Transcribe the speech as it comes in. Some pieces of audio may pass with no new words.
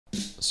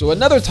So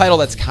another title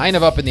that's kind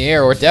of up in the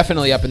air, or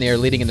definitely up in the air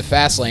leading into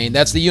Fastlane,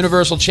 that's the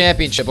Universal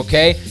Championship,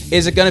 okay?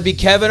 Is it going to be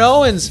Kevin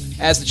Owens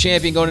as the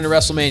champion going into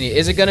WrestleMania?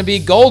 Is it going to be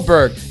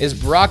Goldberg? Is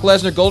Brock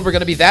Lesnar Goldberg going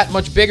to be that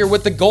much bigger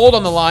with the gold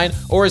on the line?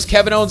 Or is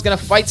Kevin Owens going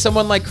to fight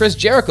someone like Chris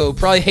Jericho, who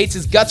probably hates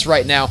his guts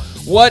right now?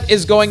 What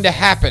is going to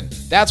happen?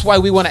 That's why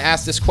we want to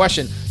ask this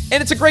question.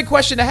 And it's a great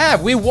question to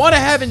have. We want to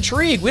have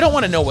intrigue. We don't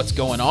want to know what's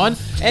going on.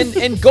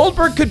 And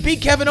Goldberg could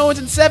beat Kevin Owens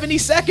in 70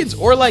 seconds.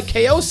 Or like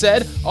KO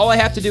said, all I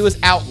have to do is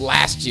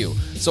outlast you.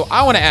 So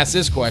I want to ask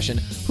this question.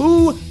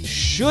 Who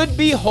should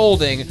be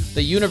holding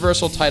the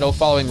Universal title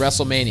following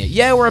WrestleMania?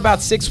 Yeah, we're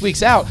about 6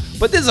 weeks out,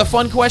 but this is a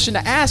fun question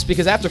to ask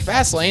because after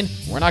Fastlane,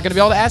 we're not going to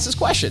be able to ask this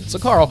question. So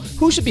Carl,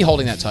 who should be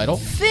holding that title?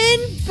 Finn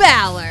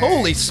Balor.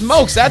 Holy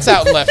smokes, that's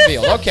out in left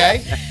field.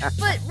 Okay.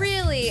 But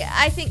really,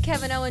 I think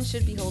Kevin Owens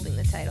should be holding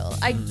the title.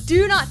 I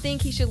do not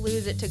think he should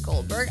lose it to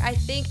Goldberg. I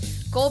think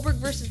Goldberg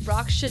versus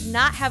Brock should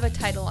not have a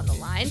title on the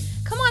line.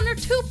 Come on, they're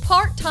two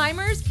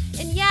part-timers,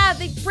 and yeah,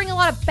 they bring a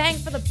lot of bang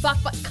for the buck,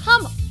 but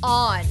come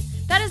on.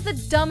 That is the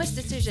dumbest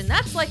decision.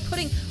 That's like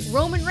putting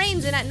Roman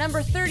Reigns in at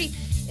number 30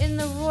 in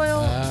the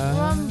Royal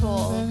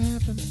Rumble.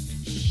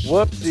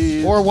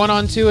 Whoopsies. Or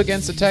 1-on-2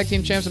 against the tag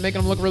team champs and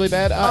making them look really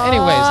bad.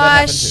 Anyways, that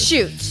happened too.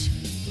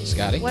 Shoot.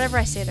 Scotty? Whatever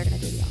I say, they're going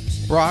to do the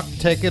opposite. Brock,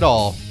 take it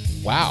all.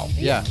 Wow.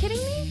 Are you kidding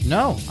me?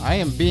 No, I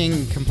am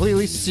being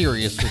completely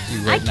serious with you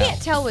right now. I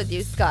can't tell with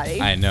you, Scotty.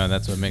 I know,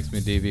 that's what makes me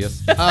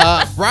devious.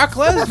 Brock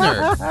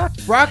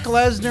Lesnar. Brock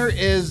Lesnar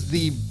is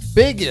the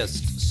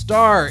biggest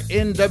star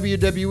in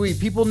WWE.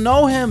 People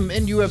know him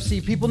in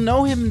UFC. People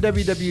know him in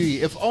WWE.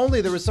 If only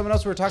there was someone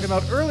else we were talking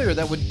about earlier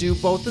that would do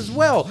both as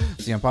well.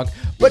 CM Punk.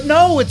 But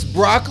no, it's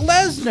Brock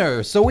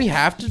Lesnar. So we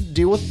have to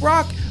deal with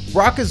Brock.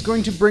 Brock is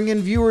going to bring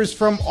in viewers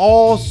from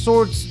all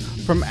sorts,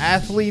 from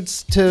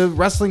athletes to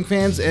wrestling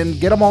fans, and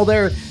get them all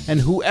there. And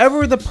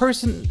whoever the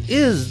person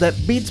is that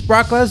beats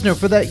Brock Lesnar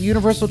for that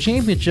Universal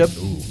Championship,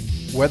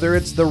 whether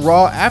it's the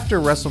Raw after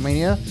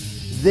WrestleMania,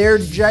 their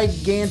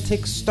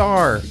gigantic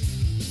star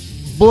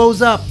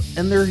blows up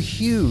and they're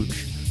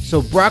huge.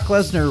 So Brock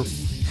Lesnar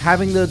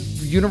having the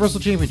Universal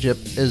Championship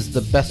is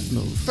the best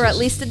move. For at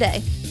least a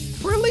day.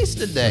 For at least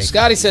a day.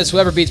 Scotty says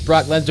whoever beats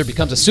Brock Lesnar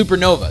becomes a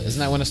supernova. Isn't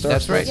that when it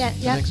starts? That's right.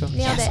 Yeah, I think so.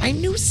 nailed it. I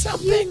knew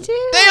something. You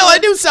too. Dale, I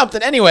knew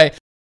something. Anyway,